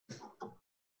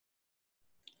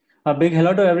A big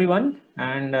hello to everyone,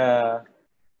 and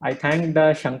I thank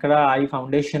the Sankara Eye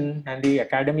Foundation and the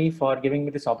Academy for giving me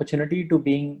this opportunity to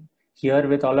being here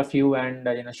with all of you and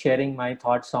sharing my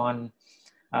thoughts on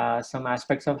some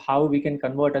aspects of how we can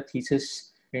convert a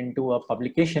thesis into a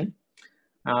publication.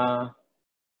 Uh,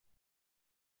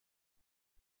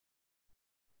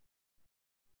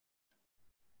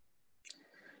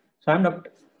 so I'm Dr.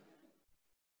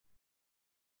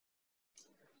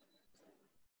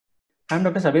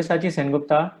 Sabyasachi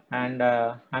Sengupta, and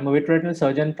I'm a vitreoretinal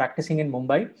surgeon practicing in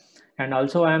Mumbai. And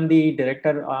also, I'm the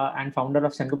director and founder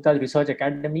of Sengupta's Research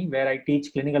Academy, where I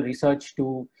teach clinical research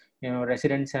to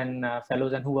residents and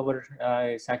fellows and whoever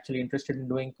is actually interested in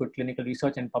doing good clinical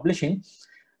research and publishing.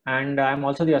 And I'm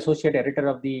also the associate editor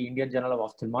of the Indian Journal of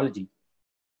Ophthalmology.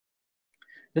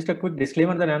 Just a quick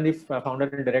disclaimer that I'm the founder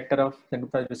and director of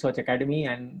Sengupta Research Academy,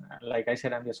 and like I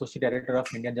said, I'm the associate editor of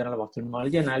Indian Journal of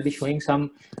Ophthalmology, and I'll be showing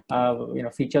some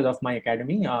features of my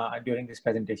academy during this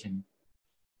presentation.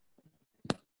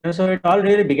 So it all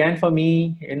really began for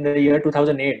me in the year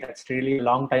 2008. That's really a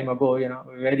long time ago,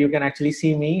 where you can actually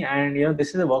see me. And,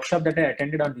 this is a workshop that I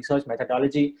attended on research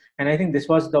methodology. And I think this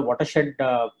was the watershed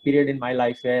period in my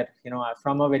life where,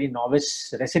 from a very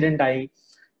novice resident, I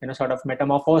sort of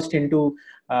metamorphosed into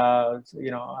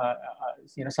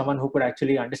someone who could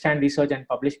actually understand research and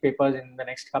publish papers in the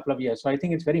next couple of years. So I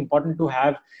think it's very important to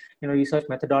have research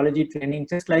methodology training,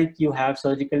 just like you have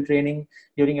surgical training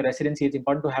during a residency. It's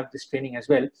important to have this training as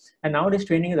well. And now this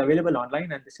training is available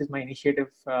online, and this is my initiative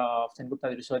of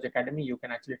Sengupta Research Academy. You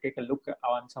can actually take a look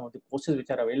on some of the courses which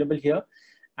are available here.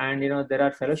 And there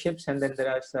are fellowships, and then there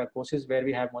are courses where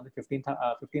we have more than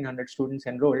 1,500 students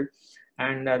enrolled,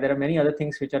 and there are many other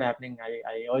things which are happening.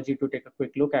 I urge you to take a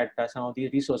quick look at some of these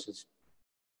resources.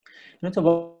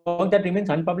 So work that remains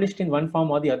unpublished in one form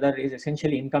or the other is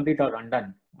essentially incomplete or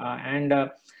undone.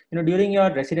 During your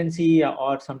residency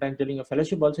or sometimes during your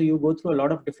fellowship, also you go through a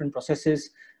lot of different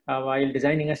processes while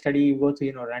designing a study. You go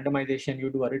through randomization, you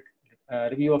do a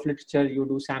review of literature, you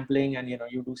do sampling, and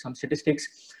you do some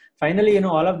statistics. Finally,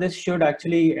 all of this should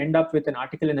actually end up with an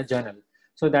article in a journal.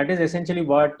 So that is essentially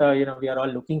what we are all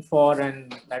looking for,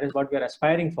 and that is what we are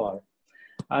aspiring for.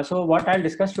 So what I'll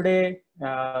discuss today,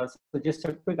 so just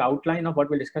a quick outline of what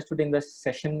we'll discuss today in this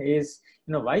session is,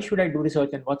 why should I do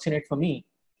research and what's in it for me?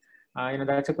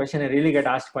 That's a question I really get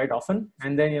asked quite often.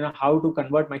 And then, how to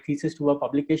convert my thesis to a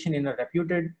publication in a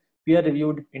reputed,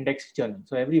 peer-reviewed indexed journal.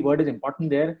 So every word is important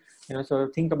there. So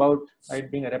think about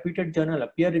it being a reputed journal, a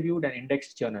peer-reviewed and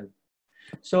indexed journal.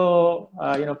 So,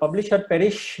 publish or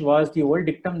perish was the old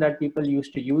dictum that people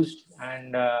used to use.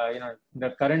 And,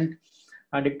 the current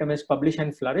dictum is publish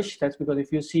and flourish. That's because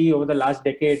if you see over the last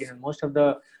decade, most of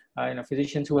the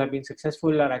physicians who have been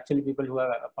successful are actually people who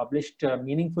have published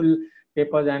meaningful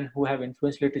papers and who have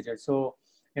influenced literature. So,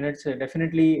 it's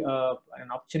definitely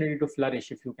an opportunity to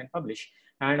flourish if you can publish.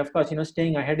 And of course,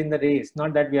 staying ahead in the race.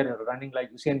 Not that we are running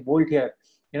like Usain Bolt here,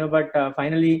 but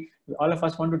finally, all of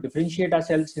us want to differentiate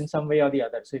ourselves in some way or the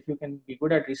other. So if you can be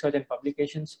good at research and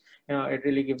publications, it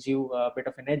really gives you a bit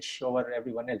of an edge over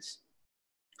everyone else.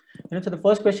 So the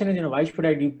first question is, why should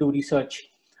I do research?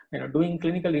 Doing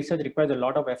clinical research requires a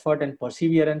lot of effort and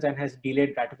perseverance and has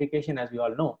delayed gratification, as we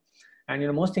all know.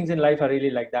 And most things in life are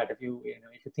really like that. If you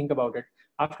think about it,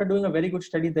 after doing a very good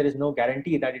study, there is no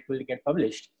guarantee that it will get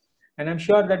published. And I'm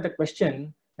sure that the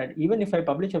question that even if I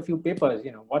publish a few papers,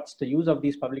 what's the use of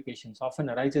these publications often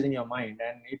arises in your mind.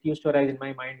 And it used to arise in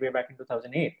my mind way back in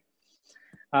 2008.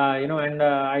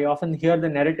 I often hear the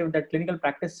narrative that clinical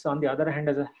practice, on the other hand,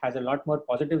 has a lot more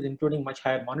positives, including much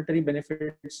higher monetary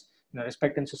benefits,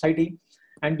 respect in society.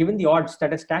 And given the odds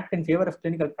that are stacked in favor of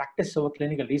clinical practice over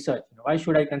clinical research, why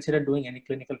should I consider doing any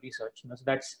clinical research? So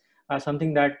that's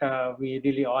something that we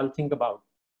really all think about.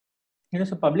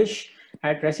 So publish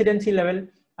at residency level.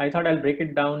 I thought I'll break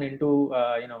it down into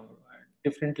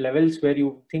different levels where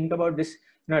you think about this.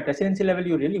 At residency level,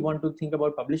 you really want to think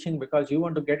about publishing because you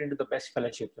want to get into the best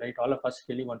fellowship, right? All of us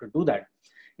really want to do that.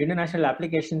 International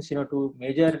applications, to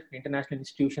major international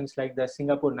institutions like the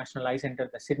Singapore National Eye Center,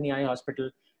 the Sydney Eye Hospital,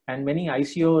 and many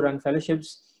ICO run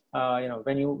fellowships.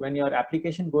 When your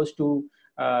application goes to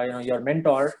your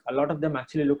mentor, a lot of them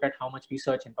actually look at how much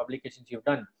research and publications you've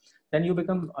done. Then you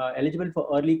become eligible for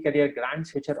early career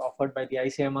grants, which are offered by the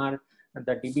ICMR,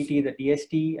 the DBT, the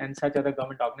DST, and such other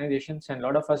government organizations. And a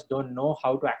lot of us don't know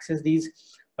how to access these,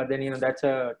 but then, that's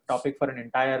a topic for an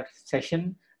entire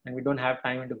session, and we don't have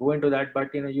time to go into that,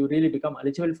 but, you really become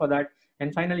eligible for that.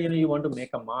 And finally, you want to make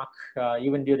a mark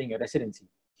even during your residency.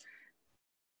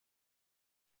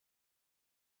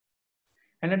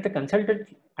 And at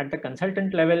At the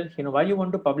consultant level, why you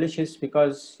want to publish is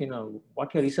because,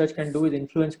 what your research can do is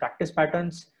influence practice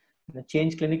patterns,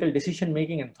 change clinical decision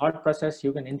making and thought process.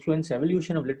 You can influence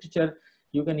evolution of literature.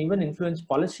 You can even influence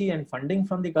policy and funding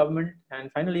from the government.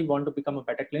 And finally, want to become a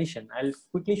better clinician. I'll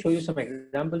quickly show you some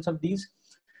examples of these.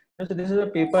 So this is a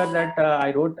paper that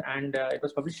I wrote, and it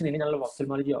was published in the Indian Journal of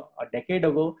Ophthalmology a decade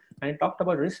ago, and it talked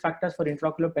about risk factors for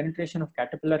intraocular penetration of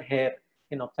caterpillar hair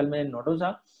in ophthalmia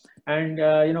nodosa. And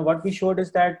what we showed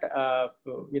is that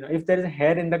if there is a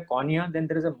hair in the cornea, then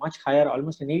there is a much higher,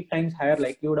 almost an 8 times higher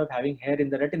likelihood of having hair in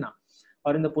the retina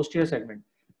or in the posterior segment.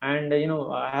 And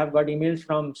I have got emails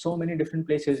from so many different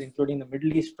places, including the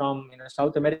Middle East, from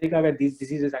South America, where these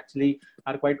diseases actually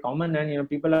are quite common, and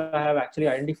people have actually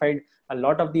identified a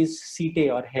lot of these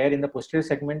setae or hair in the posterior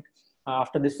segment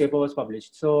after this paper was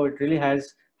published. So it really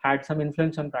has had some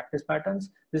influence on practice patterns.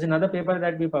 This is another paper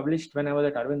that we published when I was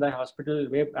at Arvind Eye Hospital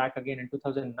way back again in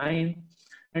 2009.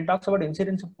 And it talks about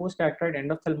incidence of post-cataract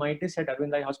endophthalmitis at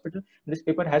Arvind Eye Hospital. This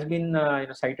paper has been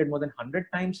cited more than 100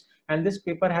 times. And this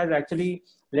paper has actually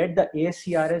led the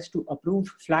ASCRS to approve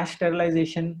flash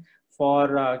sterilization for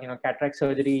cataract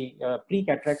surgery,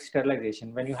 pre-cataract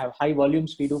sterilization. When you have high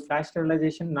volumes, we do flash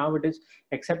sterilization. Now it is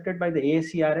accepted by the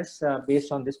ASCRS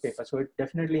based on this paper. So it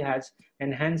definitely has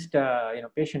enhanced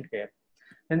patient care.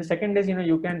 Then the second is,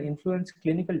 you can influence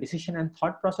clinical decision and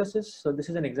thought processes. So this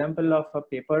is an example of a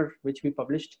paper which we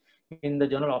published in the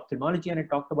Journal of Ophthalmology, and it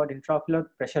talked about intraocular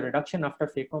pressure reduction after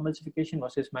phacoemulsification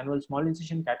versus manual small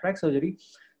incision cataract surgery.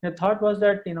 The thought was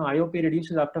that, IOP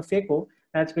reduces after phaco.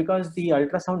 That's because the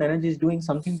ultrasound energy is doing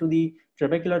something to the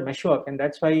trabecular meshwork, and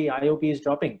that's why IOP is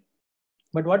dropping.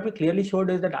 But what we clearly showed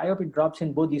is that IOP drops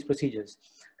in both these procedures,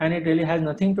 and it really has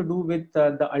nothing to do with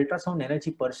the ultrasound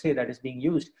energy per se that is being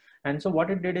used. And so what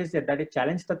it did is that it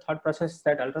challenged the thought process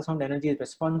that ultrasound energy is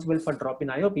responsible for drop in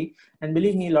IOP. And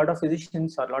believe me, a lot of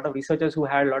physicians or a lot of researchers who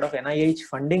had a lot of NIH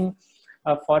funding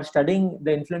for studying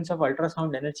the influence of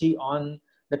ultrasound energy on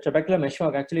the trabecular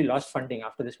meshwork actually lost funding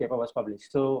after this paper was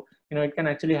published. So, it can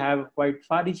actually have quite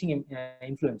far-reaching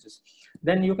influences.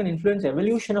 Then you can influence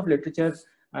evolution of literature.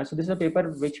 So this is a paper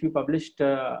which we published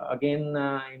again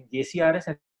in JCRS,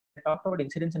 and talked about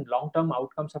incidence and long-term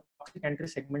outcomes of toxic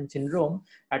anti-segment syndrome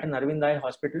at an Arvind Eye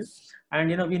hospital. And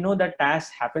we know that TAS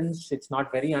happens; it's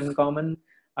not very uncommon.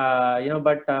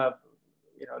 But a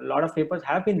lot of papers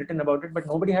have been written about it, but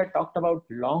nobody had talked about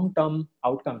long-term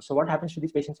outcomes. So what happens to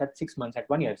these patients at 6 months, at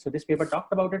 1 year? So this paper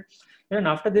talked about it. And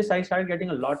after this, I started getting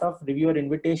a lot of reviewer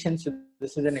invitations. So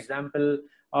this is an example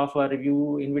of a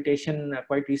review invitation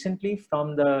quite recently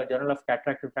from the Journal of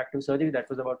Cataract Refractive Surgery. That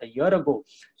was about a year ago.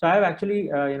 So I have actually,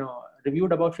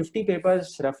 reviewed about 50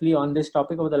 papers roughly on this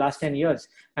topic over the last 10 years.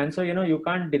 And so, you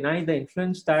can't deny the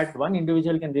influence that one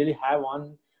individual can really have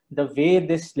on the way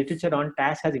this literature on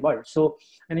TAS has evolved. So,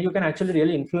 you can actually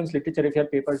really influence literature if your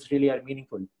papers really are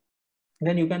meaningful.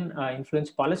 Then you can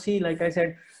influence policy. Like I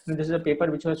said, this is a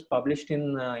paper which was published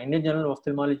in Indian Journal of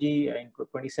Ophthalmology in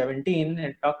 2017,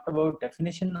 and talked about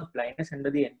definition of blindness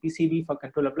under the NPCB for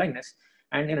control of blindness.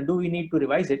 And do we need to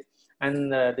revise it?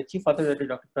 And the chief author, that is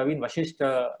Dr. Praveen Vashisht,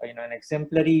 an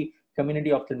exemplary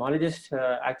community ophthalmologist,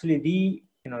 actually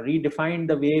redefined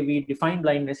the way we define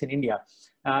blindness in India,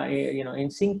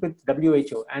 in sync with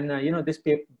WHO. And this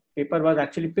paper was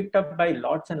actually picked up by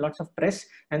lots and lots of press,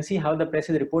 and see how the press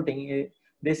is reporting.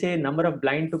 They say number of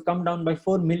blind to come down by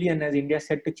 4 million as India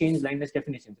set to change blindness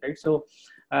definitions, right? So,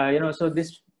 so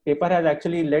this paper has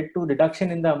actually led to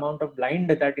reduction in the amount of blind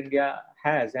that India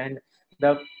has, and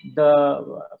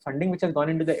the funding which has gone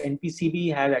into the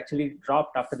NPCB has actually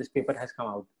dropped after this paper has come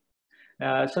out.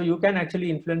 So you can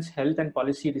actually influence health and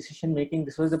policy decision making.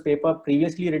 This was a paper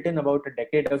previously written about a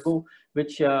decade ago,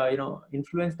 which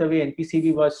influenced the way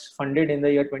NPCB was funded in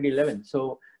the year 2011.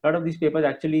 So a lot of these papers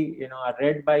actually are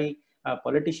read by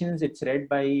politicians. It's read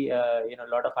by a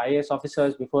lot of IAS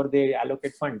officers before they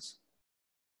allocate funds.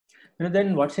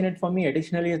 Then what's in it for me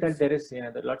additionally is that there is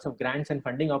there are lots of grants and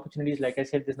funding opportunities. Like I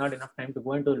said, there's not enough time to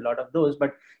go into a lot of those,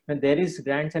 but there is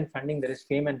grants and funding, there is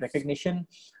fame and recognition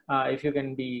if you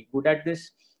can be good at this.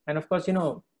 And of course,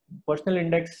 personal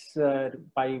index,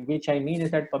 by which I mean is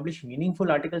that publish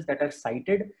meaningful articles that are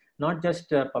cited, not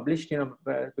just published,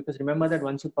 because remember that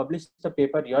once you publish the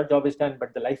paper, your job is done,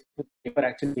 but the life of the paper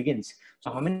actually begins.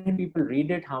 So how many people read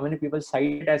it, how many people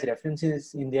cite it as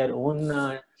references in their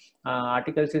own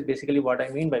articles is basically what I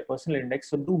mean by personal index.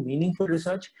 So do meaningful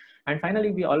research. And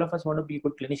finally, all of us want to be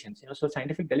good clinicians. So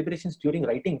scientific deliberations during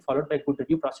writing followed by good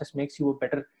review process makes you a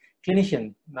better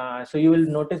clinician. So you will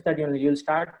notice that you'll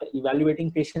start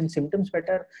evaluating patient symptoms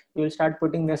better. You will start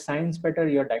putting the science better.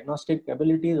 Your diagnostic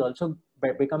abilities also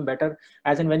become better.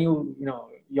 As in when you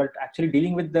you're actually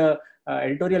dealing with the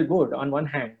editorial board on one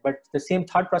hand, but the same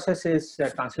thought process is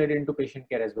translated into patient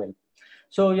care as well.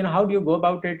 So, how do you go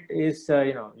about it is,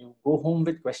 you go home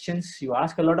with questions, you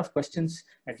ask a lot of questions,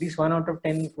 at least 1 out of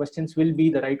 10 questions will be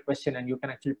the right question, and you can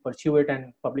actually pursue it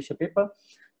and publish a paper.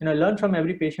 Learn from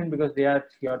every patient because they are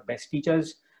your best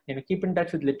teachers. Keep in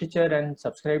touch with literature and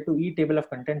subscribe to e-table of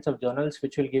contents of journals,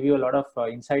 which will give you a lot of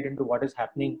insight into what is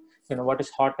happening, what is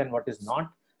hot and what is not,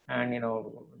 and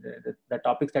the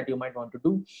topics that you might want to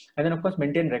do. And then of course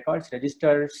maintain records,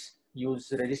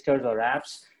 use registers or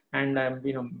apps, and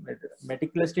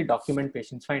meticulously document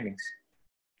patients' findings.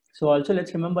 So also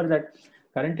let's remember that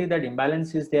currently that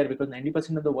imbalance is there because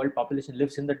 90% of the world population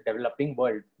lives in the developing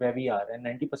world where we are, and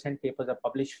 90% papers are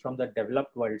published from the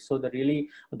developed world. So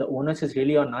the onus is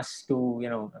really on us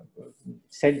to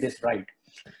set this right.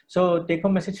 So take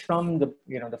home message from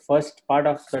the first part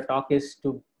of the talk is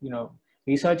to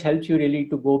research helps you really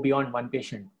to go beyond one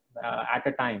patient at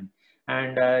a time.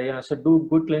 And so do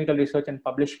good clinical research and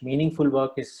publish meaningful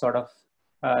work is sort of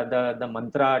the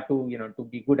mantra to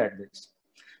be good at this.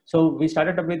 So we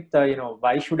started up with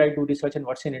why should I do research and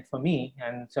what's in it for me.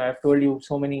 And so I've told you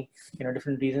so many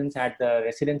different reasons at the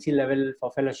residency level,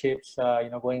 for fellowships,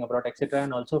 going abroad, etc.,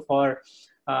 and also for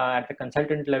at the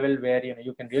consultant level where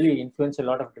you can really influence a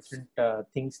lot of different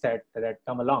things that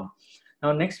come along.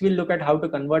 Now, next we'll look at how to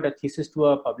convert a thesis to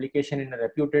a publication in a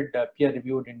reputed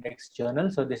peer-reviewed index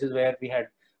journal. So this is where we had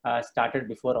started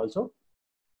before also.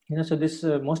 So this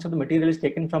most of the material is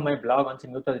taken from my blog on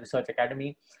Sengupta Research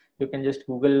Academy. You can just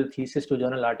Google thesis to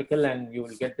journal article and you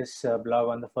will get this blog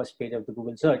on the first page of the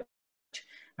Google search.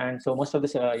 And so most of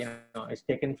this is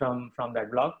taken from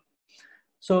that blog.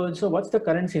 So what's the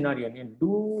current scenario?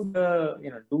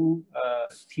 Do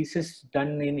thesis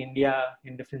done in India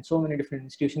in so many different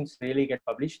institutions really get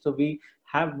published? So we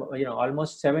have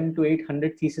almost 700 to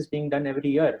 800 theses being done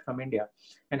every year from India,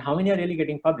 and how many are really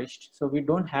getting published? So we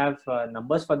don't have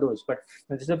numbers for those. But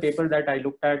this is a paper that I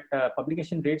looked at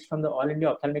publication rates from the All India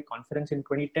Ophthalmic Conference in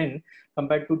 2010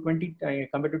 compared to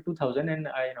 2000, and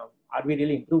are we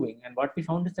really improving? And what we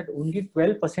found is that only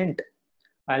 12%.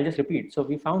 I'll just repeat. So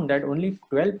we found that only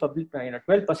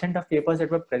 12% of papers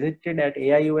that were presented at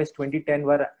AIUS 2010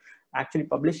 were actually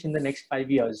published in the next 5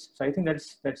 years. So I think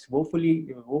that's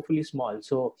woefully small.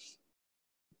 So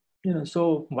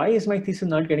so why is my thesis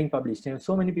not getting published?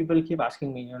 So many people keep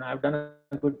asking me. I've done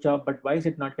a good job, but why is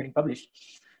it not getting published?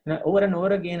 Over and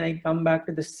over again, I come back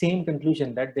to the same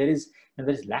conclusion that there is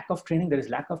lack of training. There is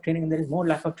lack of training, and there is more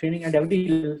lack of training at every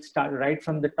level, start right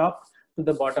from the top to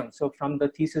the bottom. So from the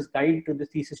thesis guide to the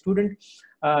thesis student,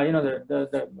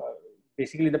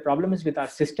 basically the problem is with our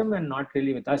system and not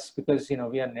really with us, because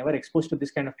we are never exposed to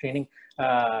this kind of training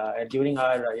during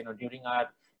our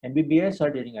MBBS or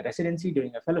during a residency,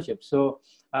 during a fellowship. So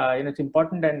it's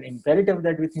important and imperative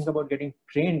that we think about getting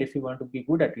trained if we want to be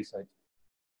good at research.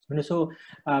 So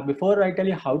before I tell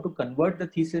you how to convert the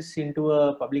thesis into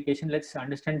a publication, let's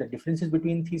understand the differences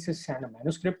between thesis and a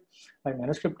manuscript. By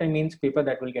manuscript, I means paper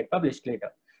that will get published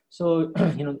later. So,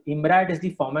 IMRAD is the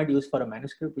format used for a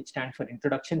manuscript, which stands for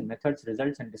Introduction, Methods,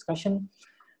 Results, and Discussion.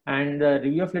 And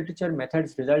review of literature,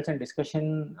 methods, results, and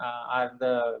discussion are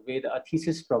the way a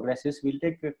thesis progresses. We'll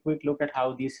take a quick look at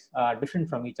how these are different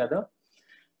from each other.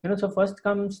 So first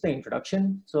comes the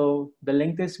introduction. So the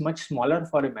length is much smaller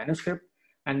for a manuscript,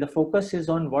 and the focus is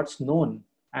on what's known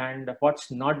and what's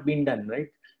not been done,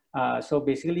 right? So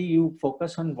basically you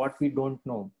focus on what we don't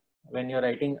know when you're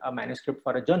writing a manuscript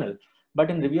for a journal. But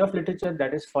in review of literature,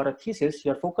 that is for a thesis,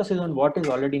 your focus is on what is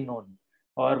already known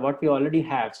or what we already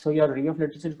have. So your review of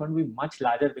literature is going to be much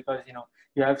larger because,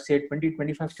 you have say 20,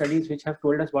 25 studies which have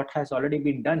told us what has already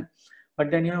been done.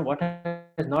 But then, what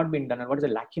has not been done and what is the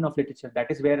lacking of literature, that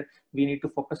is where we need to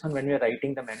focus on when we are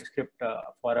writing the manuscript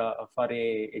for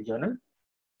a journal.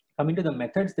 Coming to the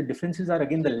methods, the differences are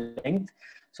again the length.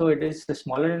 So it is the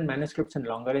smaller in manuscripts and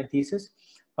longer in thesis.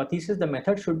 For thesis, the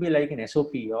method should be like an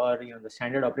SOP or the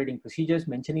standard operating procedures,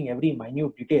 mentioning every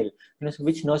minute detail. So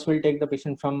which nurse will take the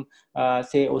patient from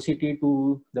say OCT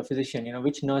to the physician.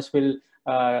 Which nurse will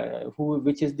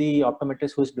which is the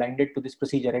optometrist who is blinded to this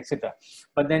procedure, etc.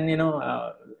 But then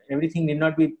everything need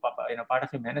not be part of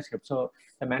a manuscript. So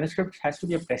the manuscript has to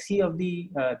be a précis of the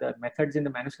methods in the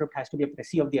manuscript has to be a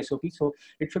précis of the SOP. So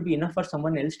it should be enough for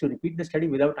someone else to repeat the study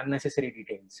without unnecessary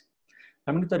details.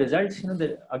 Coming to the results,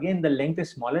 again the length is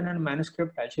smaller in a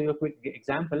manuscript. I'll show you a quick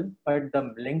example, but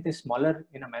the length is smaller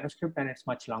in a manuscript and it's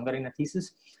much longer in a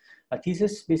thesis. A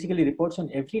thesis basically reports on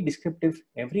every descriptive,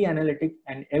 every analytic,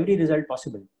 and every result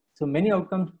possible. So many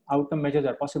outcome measures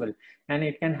are possible, and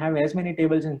it can have as many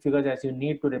tables and figures as you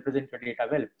need to represent your data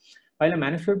well. While a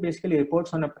manuscript basically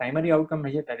reports on a primary outcome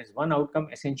measure, that is one outcome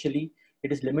essentially,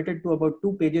 it is limited to about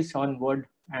 2 pages on Word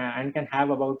and can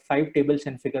have about 5 tables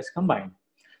and figures combined.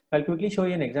 I'll quickly show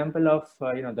you an example of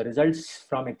the results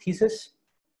from a thesis.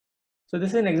 So this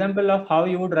is an example of how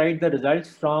you would write the results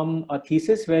from a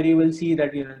thesis, where you will see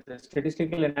that the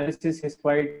statistical analysis is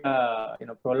quite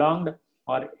prolonged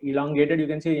or elongated. You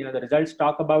can see the results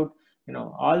talk about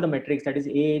all the metrics, that is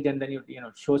age, and then you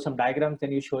show some diagrams,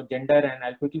 then you show gender, and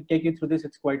I'll quickly take you through this.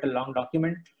 It's quite a long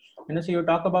document. So you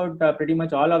talk about pretty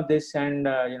much all of this, and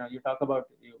you talk about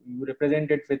you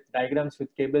represent it with diagrams,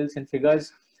 with tables and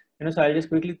figures. So I'll just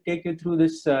quickly take you through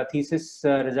this thesis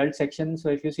result section. So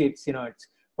if you see, it's it's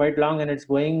quite long, and it's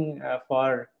going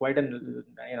for quite a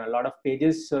lot of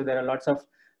pages. So there are lots of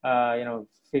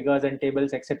figures and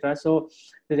tables, etc. So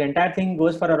this entire thing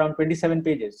goes for around 27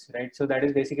 pages, right? So that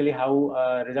is basically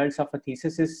how results of a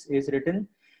thesis is written.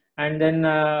 And then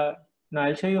now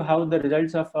I'll show you how the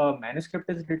results of a manuscript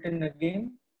is written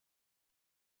again.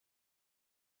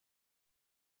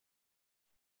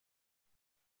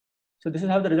 So this is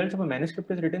how the results of a manuscript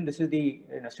is written. This is the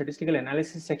statistical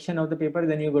analysis section of the paper.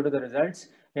 Then you go to the results,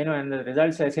 and the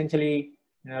results are essentially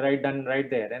done right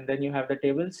there. And then you have the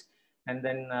tables, and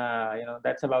then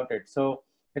that's about it. So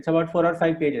it's about 4 or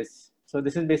 5 pages. So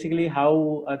this is basically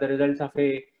how the results of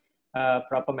a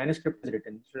proper manuscript is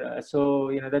written.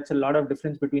 So that's a lot of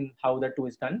difference between how the two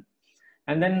is done.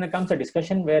 And then comes a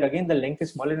discussion where again the length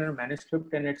is smaller in a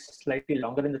manuscript and it's slightly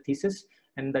longer in the thesis.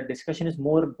 And the discussion is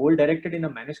more goal directed in a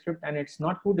manuscript, and it's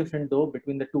not too different though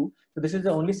between the two. So this is the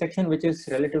only section which is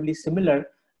relatively similar,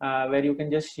 where you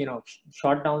can just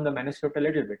short down the manuscript a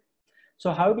little bit.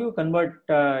 So how do you convert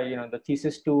the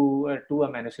thesis to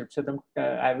a manuscript? So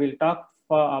I will talk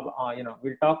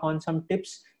we'll talk on some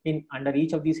tips under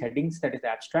each of these headings, that is the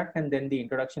abstract, and then the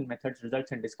introduction, methods,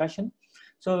 results, and discussion.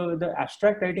 So the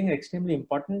abstract writing is extremely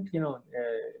important.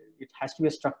 It has to be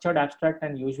a structured abstract,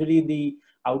 and usually the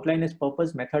outline is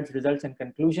purpose, methods, results, and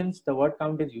conclusions. The word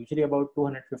count is usually about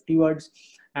 250 words,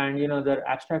 and the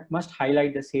abstract must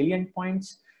highlight the salient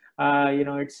points.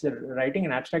 It's writing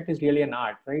an abstract is really an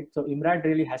art, right? So IMRAD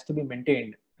really has to be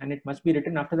maintained, and it must be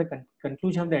written after the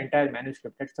conclusion of the entire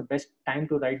manuscript. That's the best time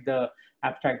to write the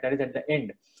abstract, that is at the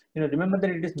end. Remember that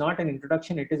it is not an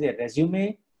introduction, it is a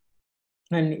resume.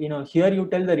 And here you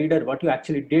tell the reader what you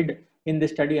actually did in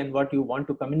this study and what you want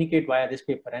to communicate via this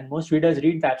paper. And most readers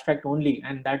read the abstract only,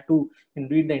 and that too can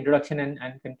read the introduction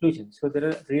and conclusion. So there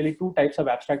are really 2 types of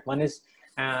abstract. One is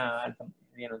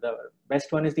the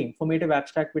best one is the informative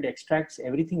abstract, which extracts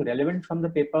everything relevant from the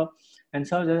paper and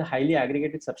serves as a highly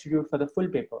aggregated substitute for the full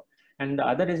paper. And the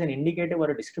other is an indicative or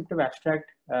a descriptive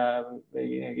abstract,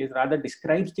 is rather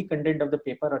describes the content of the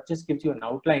paper or just gives you an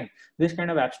outline. This kind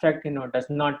of abstract does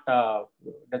not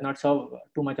serve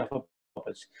too much of a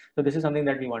purpose. So this is something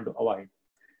that we want to avoid.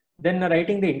 Then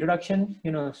writing the introduction,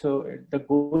 so the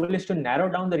goal is to narrow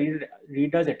down the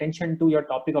reader's attention to your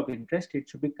topic of interest. It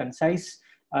should be concise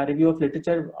review of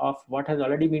literature of what has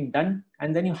already been done,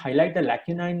 and then you highlight the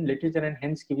lacuna in literature and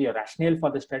hence give you a rationale for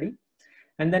the study.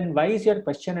 And then why is your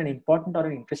question an important or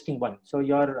an interesting one? So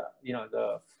your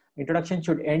the introduction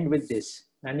should end with this.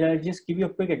 And I'll just give you a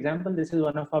quick example. This is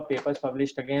one of our papers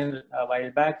published again a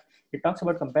while back. It talks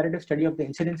about comparative study of the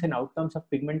incidence and outcomes of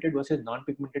pigmented versus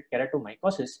non-pigmented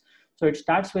keratomycosis. So it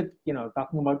starts with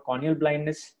talking about corneal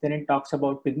blindness, then it talks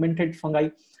about pigmented fungi,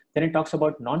 then it talks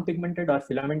about non-pigmented or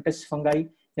filamentous fungi.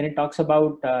 Then it talks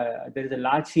about there is a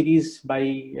large series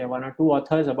by 1 or 2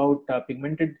 authors about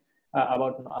pigmented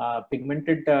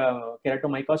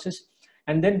keratomycosis,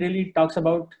 and then really talks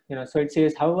about so it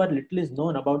says, however, little is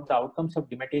known about the outcomes of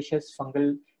demataceous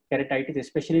fungal keratitis,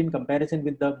 especially in comparison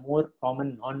with the more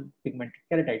common non-pigmented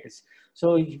keratitis.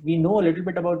 So we know a little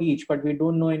bit about each, but we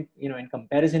don't know in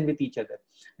comparison with each other,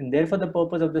 and therefore the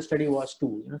purpose of the study was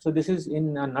to so this is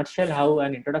in a nutshell how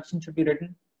an introduction should be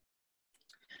written.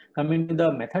 Coming to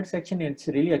the method section, it's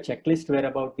really a checklist where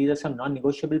about these are some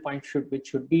non-negotiable points which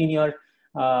should be in your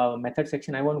method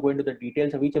section. I won't go into the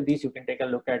details of each of these. You can take a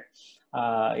look at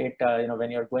it when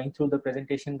you're going through the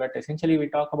presentation. But essentially, we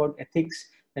talk about ethics,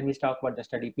 then we talk about the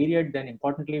study period, then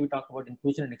importantly, we talk about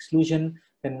inclusion and exclusion,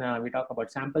 then we talk about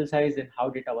sample size and how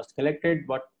data was collected,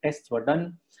 what tests were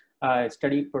done,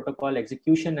 study protocol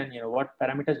execution, and what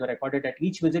parameters were recorded at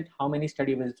each visit, how many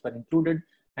study visits were included.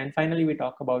 And finally, we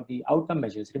talk about the outcome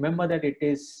measures. Remember that it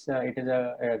is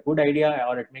a good idea,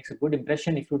 or it makes a good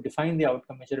impression if you define the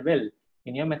outcome measure well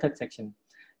in your method section.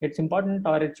 It's important,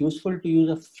 or it's useful to use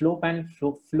a flow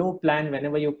plan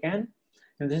whenever you can.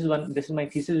 And this is my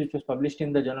thesis, which was published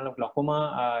in the Journal of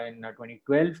Glaucoma in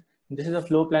 2012. This is a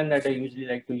flow plan that I usually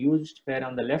like to use, where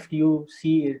on the left you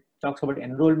see it talks about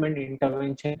enrollment,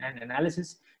 intervention, and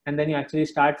analysis, and then you actually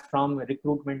start from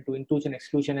recruitment to inclusion,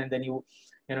 exclusion, and then you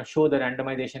show the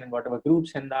randomization and whatever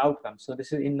groups and the outcomes. So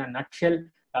this is in a nutshell,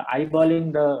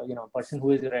 eyeballing the person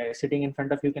who is sitting in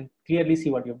front of you can clearly see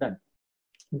what you've done.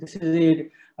 This is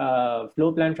a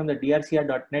flow plan from the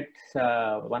drcr.net,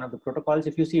 one of the protocols.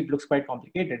 If you see, it looks quite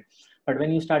complicated, but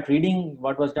when you start reading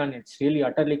what was done, it's really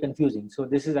utterly confusing. So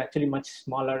this is actually much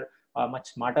smaller,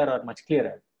 much smarter, or much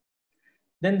clearer.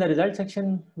 Then the result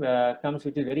section comes,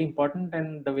 which is very important,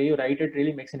 and the way you write it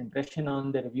really makes an impression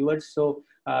on the reviewers. So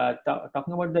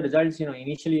talking about the results,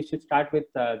 initially you should start with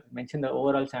mention the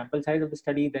overall sample size of the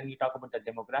study. Then you talk about the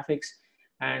demographics,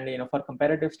 and for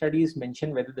comparative studies,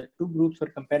 mention whether the two groups were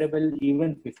comparable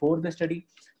even before the study.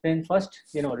 Then first,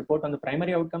 report on the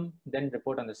primary outcome, then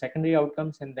report on the secondary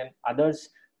outcomes, and then others,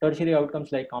 tertiary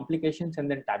outcomes like complications, and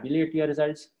then tabulate your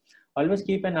results. Always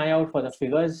keep an eye out for the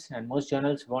figures, and most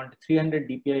journals want 300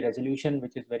 dpi resolution,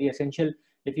 which is very essential.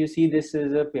 If you see, this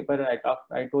is a paper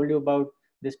I told you about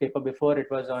this paper before. It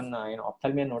was on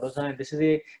ophthalmia nodosa, and this is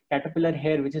a caterpillar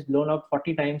hair which is blown up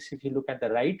 40 times. If you look at the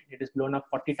right, it is blown up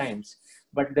 40 times,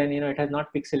 but then it has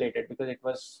not pixelated because it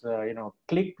was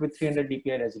clicked with 300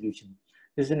 dpi resolution.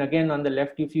 This is again on the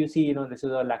left. If you see, this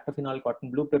is a lactophenol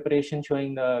cotton blue preparation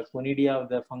showing the conidia of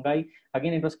the fungi.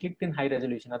 Again, it was clicked in high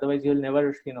resolution. Otherwise, you'll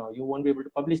never, you won't be able to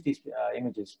publish these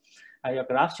images. Your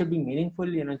graphs should be meaningful.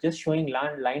 Just showing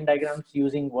line diagrams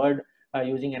using Word,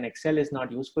 using an Excel is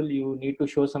not useful. You need to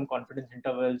show some confidence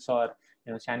intervals or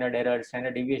standard errors,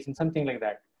 standard deviation, something like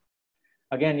that.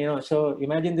 Again, so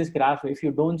imagine this graph. If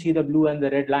you don't see the blue and the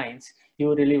red lines,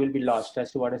 you really will be lost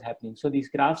as to what is happening. So these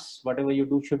graphs, whatever you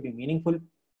do, should be meaningful.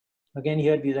 Again,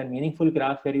 here these are meaningful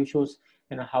graphs where you shows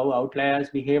how outliers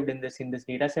behaved in this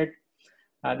data set.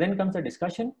 Then comes the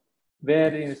discussion,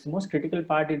 where it's the most critical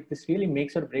part. This really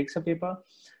makes or breaks a paper.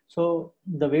 So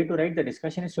the way to write the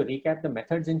discussion is to recap the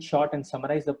methods in short and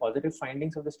summarize the positive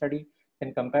findings of the study,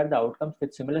 then compare the outcomes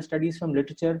with similar studies from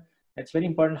literature. It's very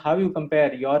important how you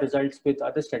compare your results with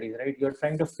other studies, right? You're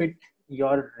trying to fit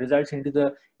your results into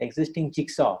the existing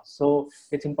jigsaw. So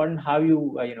it's important how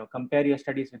you compare your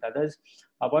studies with others.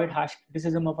 Avoid harsh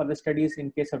criticism of other studies.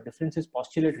 In case of differences,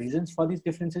 postulate reasons for these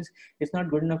differences. It's not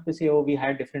good enough to say, oh, we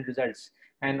had different results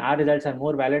and our results are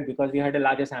more valid because we had a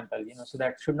larger sample. So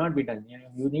that should not be done.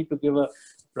 You need to give a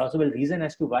plausible reason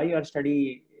as to why your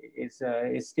study is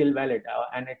still valid,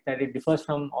 and that it differs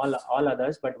from all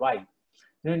others, but why.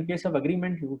 In case of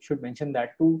agreement, you should mention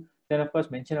that too. Then, of course,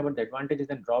 mention about the advantages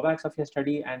and drawbacks of your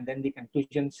study, and then the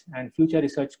conclusions and future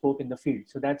research scope in the field.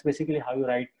 So that's basically how you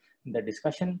write the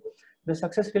discussion. The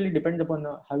success really depends upon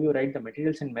how you write the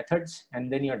materials and methods,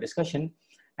 and then your discussion,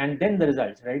 and then the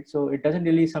results, right? So it doesn't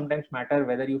really sometimes matter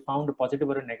whether you found a positive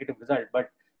or a negative result,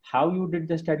 but how you did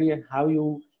the study and how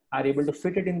you are able to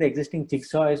fit it in the existing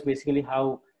jigsaw is basically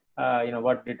how,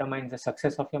 what determines the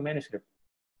success of your manuscript.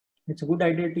 It's a good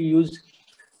idea to use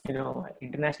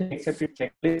internationally accepted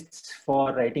checklists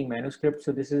for writing manuscripts.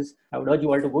 So I would urge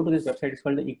you all to go to this website. It's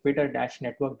called the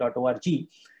equator-network.org,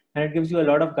 and it gives you a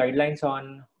lot of guidelines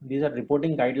on, these are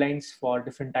reporting guidelines for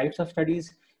different types of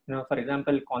studies. For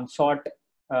example, consort,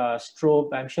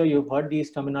 strobe. I'm sure you've heard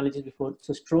these terminologies before.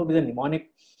 So strobe is a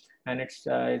mnemonic, and it's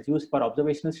used for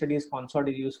observational studies. Consort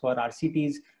is used for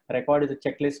RCTs. Record is a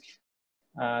checklist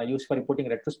used for reporting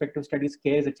retrospective studies.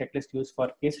 Care is a checklist used for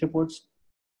case reports.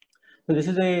 So this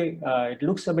is it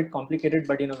looks a bit complicated,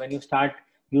 but when you start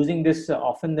using this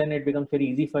often, then it becomes very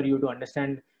easy for you to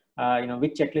understand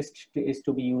which checklist is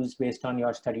to be used based on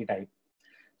your study type.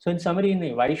 So in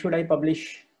summary, why should I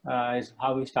publish is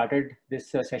how we started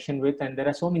this session with, and there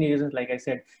are so many reasons. Like I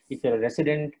said, if you're a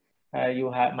resident,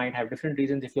 you might have different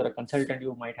reasons. If you're a consultant,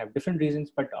 you might have different reasons,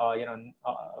 but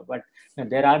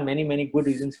there are many good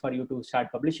reasons for you to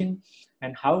start publishing.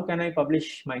 And how can I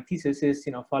publish my thesis is,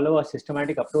 follow a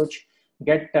systematic approach,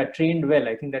 get trained well.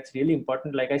 I think that's really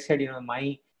important. Like I said,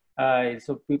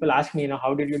 so people ask me,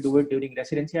 how did you do it during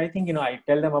residency? I think, I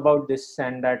tell them about this,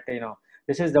 and that,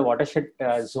 this is the watershed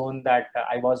zone that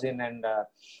I was in, and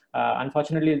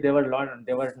unfortunately there were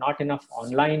not enough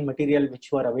online material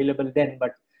which were available then,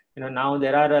 but now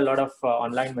there are a lot of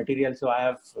online material. So I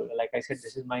have, like I said,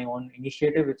 this is my own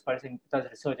initiative. It's called Sankara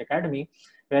Research Academy,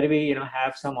 where we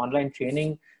have some online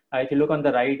training. If you look on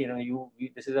the right,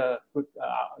 this is a quick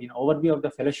overview of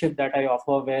the fellowship that I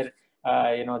offer, where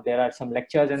there are some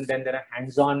lectures, and then there are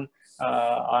hands-on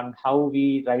on how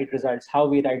we write results, how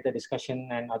we write the discussion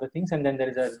and other things. And then there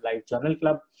is a live journal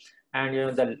club. And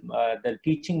the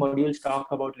teaching modules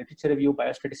talk about literature review,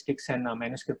 biostatistics, and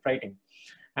manuscript writing.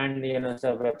 And the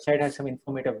website has some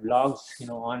informative blogs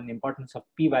on importance of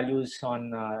p-values,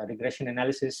 on regression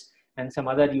analysis, and some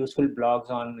other useful blogs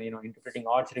on interpreting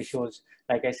odds ratios,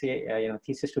 like I say,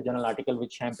 thesis to journal article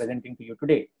which I'm presenting to you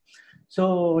today.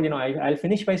 So I'll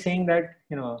finish by saying that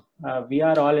we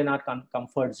are all in our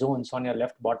comfort zones on your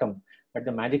left bottom, but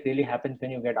the magic really happens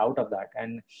when you get out of that.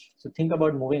 And so think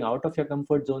about moving out of your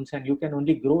comfort zones, and you can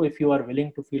only grow if you are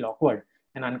willing to feel awkward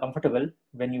and uncomfortable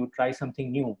when you try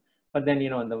something new. But then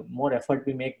the more effort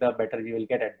we make, the better we will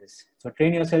get at this. So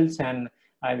train yourselves, and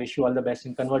I wish you all the best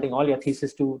in converting all your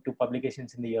thesis to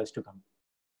publications in the years to come.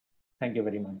 Thank you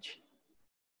very much.